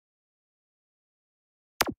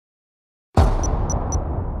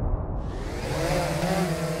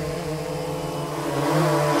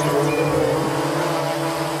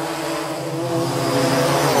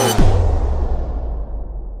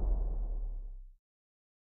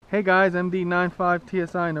Hey guys, MD95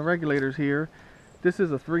 TSI and the regulators here. This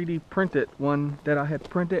is a 3D printed one that I had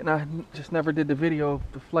printed, and I just never did the video of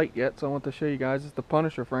the flight yet, so I want to show you guys. It's the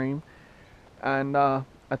Punisher frame, and I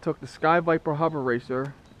took the Sky Viper hover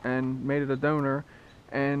racer and made it a donor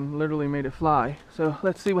and literally made it fly. So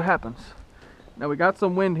let's see what happens. Now we got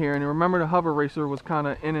some wind here, and remember the hover racer was kind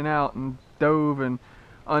of in and out and dove and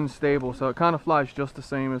unstable, so it kind of flies just the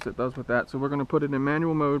same as it does with that. So we're going to put it in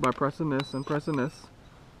manual mode by pressing this and pressing this.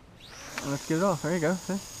 And let's get it off. There you go.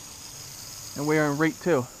 See? And we are in rate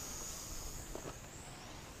 2.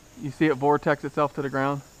 You see it vortex itself to the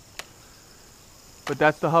ground? But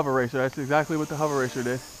that's the hover racer. That's exactly what the hover racer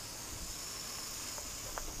did.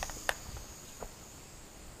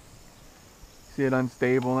 See it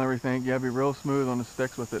unstable and everything. You gotta be real smooth on the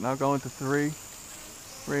sticks with it. Now go into 3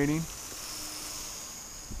 rating.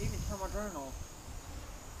 Even turn my drone off.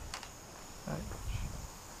 Right.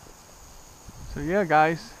 So yeah,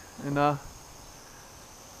 guys. And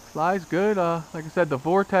flies good. Like I said, the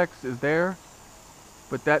vortex is there,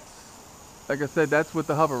 but that's, like I said, that's with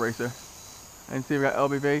the hover racer. And see, we got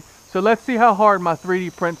LBV. So let's see how hard my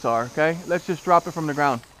 3D prints are. Okay, let's just drop it from the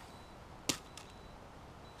ground.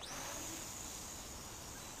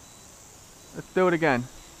 Let's do it again.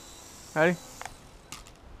 Ready?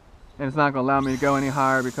 And it's not gonna allow me to go any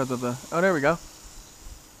higher because of the, oh, there we go.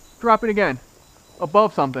 Drop it again,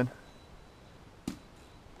 above something.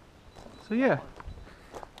 So yeah,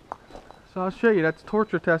 so I'll show you. That's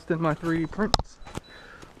torture testing my 3D prints.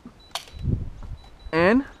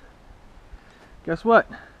 And guess what?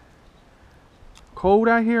 Cold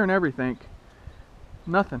out here and everything.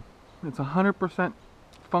 Nothing. It's 100%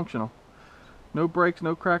 functional. No breaks,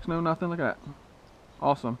 no cracks, no nothing. Look at that.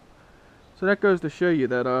 Awesome. So that goes to show you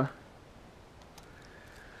that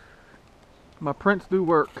my prints do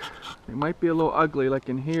work. They might be a little ugly like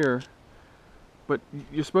in here, but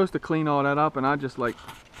you're supposed to clean all that up, and I just like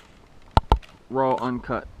raw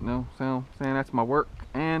uncut, you know, so saying that's my work.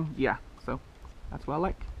 And yeah, so that's what I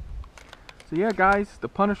like. So yeah guys, the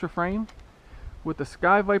Punisher frame with the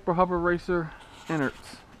Sky Viper hover racer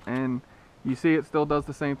innards, and you see it still does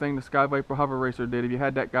the same thing the Sky Viper hover racer did. If you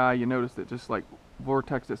had that guy, you noticed it just like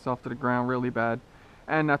vortexed itself to the ground really bad,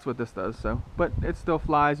 and that's what this does. So but it still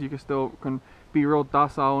flies. You can be real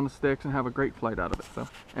docile on the sticks and have a great flight out of it. So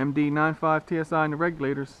MD95 TSI and the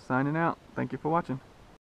regulators signing out. Thank you for watching.